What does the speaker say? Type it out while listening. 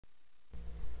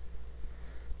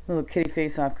Little kitty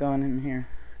face-off going in here.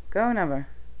 Go, Never.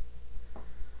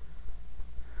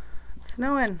 It's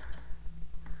snowing.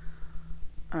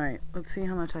 Alright, let's see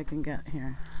how much I can get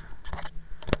here.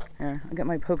 Here, I got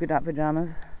my polka dot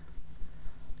pajamas.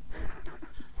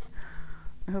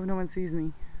 I hope no one sees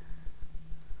me.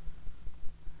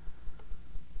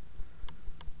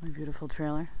 My beautiful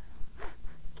trailer.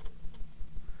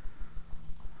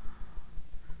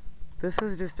 This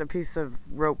is just a piece of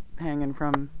rope hanging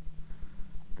from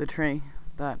the tree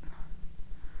that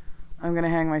I'm gonna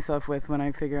hang myself with when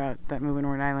I figure out that moving to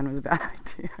Rhode Island was a bad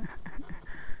idea.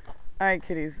 Alright,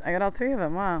 kitties. I got all three of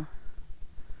them. Wow.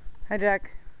 Hi,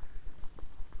 Jack.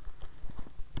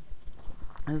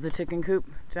 This is the chicken coop.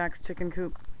 Jack's chicken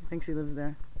coop. He thinks he lives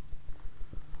there.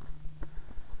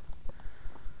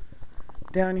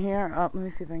 Down here, oh, let me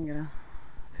see if I can get a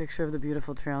picture of the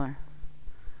beautiful trailer.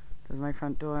 There's my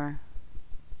front door.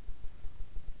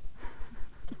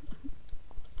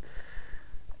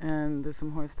 And there's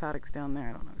some horse paddocks down there.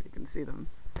 I don't know if you can see them.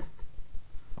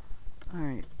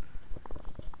 Alright.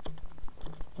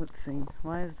 Let's see.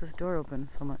 Why is this door open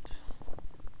so much?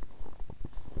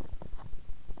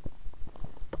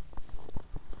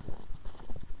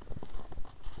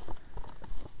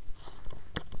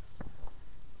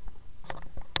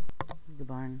 This is the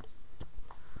barn.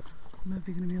 I don't know if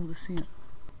you're going to be able to see it.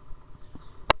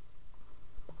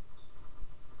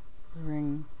 The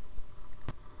ring.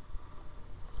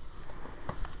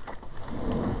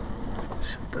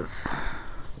 Shut this.